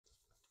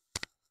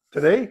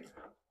Today,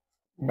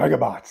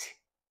 Megabots.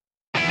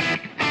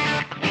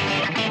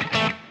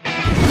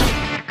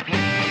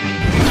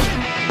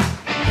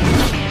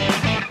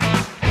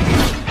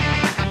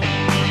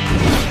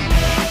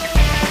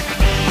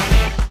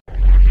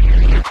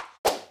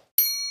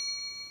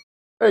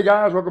 Hey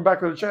guys, welcome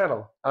back to the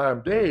channel.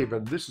 I'm Dave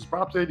and this is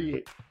Props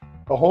 88,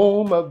 the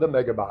home of the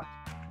Megabot.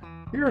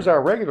 Here's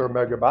our regular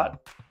Megabot.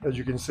 As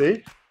you can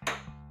see,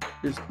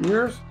 his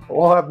ears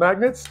all have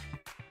magnets.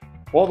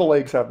 All the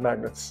legs have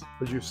magnets,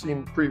 as you've seen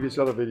in previous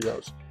other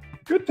videos.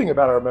 Good thing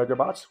about our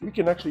Megabots, we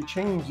can actually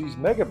change these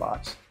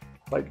Megabots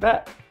like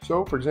that.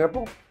 So for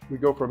example, we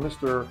go from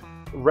Mr.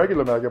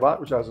 Regular Megabot,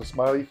 which has a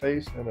smiley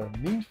face and a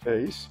mean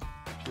face,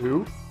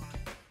 to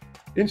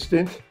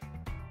Instant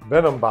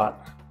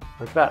VENOM-BOT,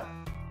 like that.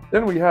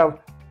 Then we have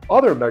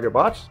other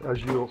Megabots,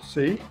 as you'll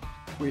see.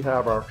 We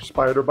have our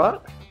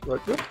Spider-Bot,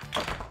 like this,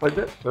 like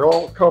this. They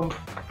all come,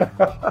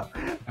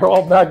 they're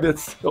all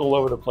magnets all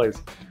over the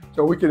place.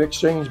 So we can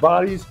exchange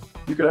bodies.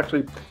 You could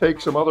actually take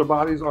some other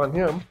bodies on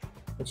him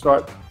and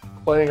start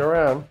playing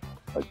around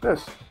like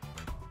this.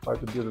 If I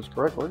can do this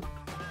correctly.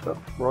 The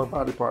wrong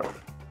body part.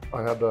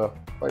 I had the,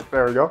 right,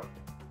 there we go.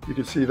 You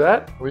can see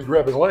that. We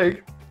grab his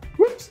leg.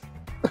 Whoops.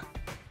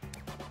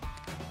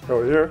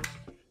 Over here.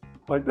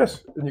 Like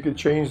this. And you can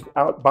change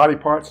out body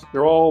parts.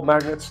 They're all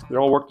magnets. They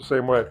all work the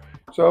same way.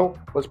 So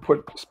let's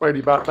put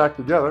Spidey-Bot back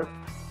together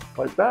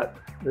like that.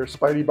 There's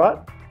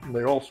Spidey-Bot. And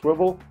they all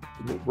swivel.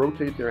 And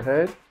rotate their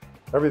head.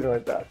 Everything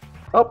like that.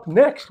 Up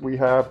next, we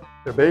have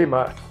the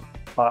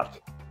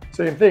BAYMAX-BOT.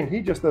 Same thing, he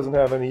just doesn't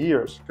have any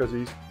ears because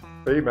he's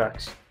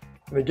Baymax.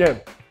 And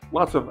again,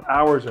 lots of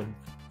hours and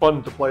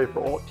fun to play for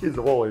all kids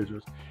of all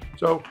ages.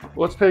 So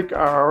let's take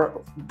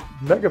our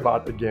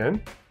Megabot again,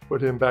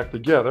 put him back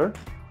together.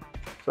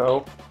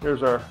 So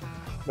here's our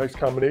nice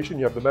combination.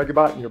 You have the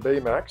Megabot and your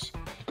Baymax.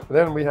 And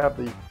then we have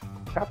the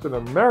Captain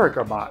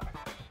America bot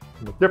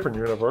in a different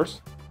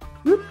universe.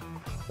 Whoop.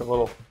 A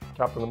little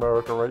Captain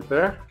America right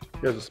there.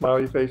 He has a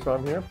smiley face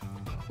on here.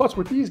 Plus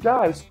with these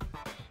guys,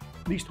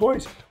 these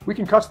toys, we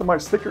can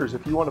customize stickers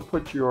if you want to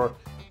put your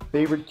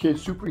favorite kid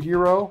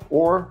superhero,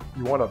 or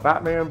you want a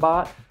Batman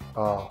bot,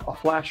 a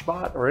Flash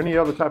bot, or any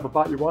other type of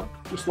bot you want.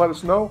 Just let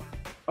us know.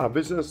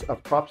 Visit us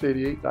at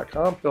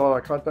props88.com, fill out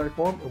our contact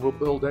form, and we'll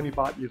build any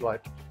bot you'd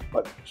like.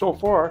 But so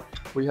far,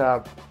 we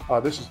have,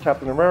 this is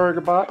Captain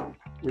America bot.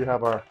 We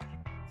have our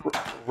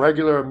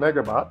regular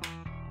Megabot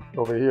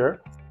over here.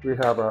 We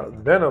have our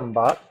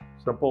Venom-BOT,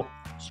 simple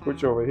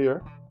switch over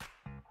here.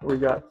 We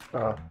got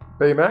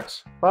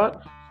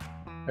BAYMAX-BOT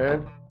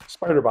and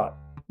Spider-Bot.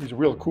 He's a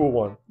real cool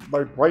one.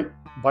 Bright,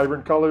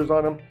 vibrant colors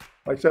on him.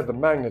 Like I said, the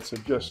magnets are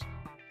just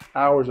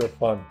hours of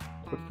fun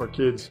for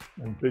kids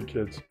and big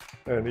kids,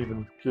 and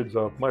even kids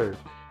of my age.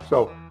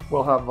 So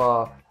we'll have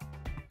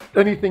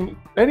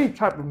any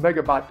type of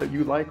Megabot that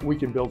you like, we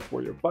can build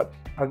for you.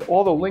 And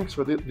all the links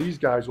for these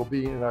guys will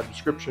be in our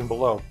description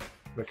below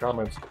in the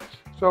comments.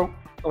 So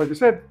like I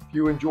said, if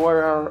you enjoy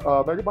our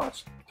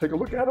Megabots, take a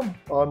look at them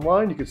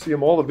online. You can see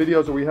them, all the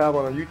videos that we have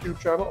on our YouTube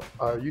channel,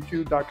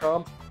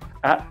 youtube.com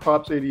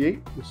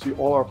 @props88. You'll see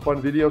all our fun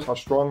videos, how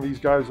strong these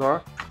guys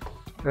are.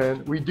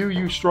 And we do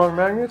use strong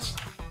magnets,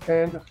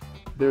 and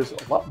there's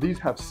a lot. These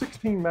have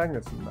 16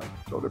 magnets in them,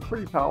 so they're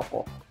pretty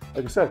powerful.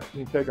 Like I said,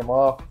 you can take them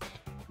off.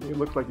 He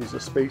looks like he's a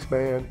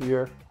spaceman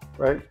here,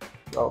 right?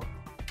 So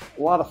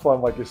a lot of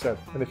fun, like I said.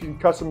 And if you need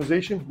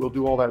customization, we'll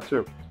do all that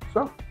too.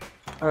 So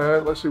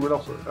let's see what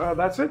else.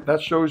 That's it. That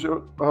shows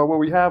you what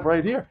we have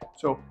right here.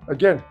 So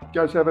again, if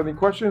you guys have any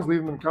questions, leave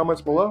them in the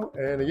comments below.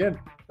 And again,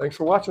 thanks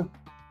for watching.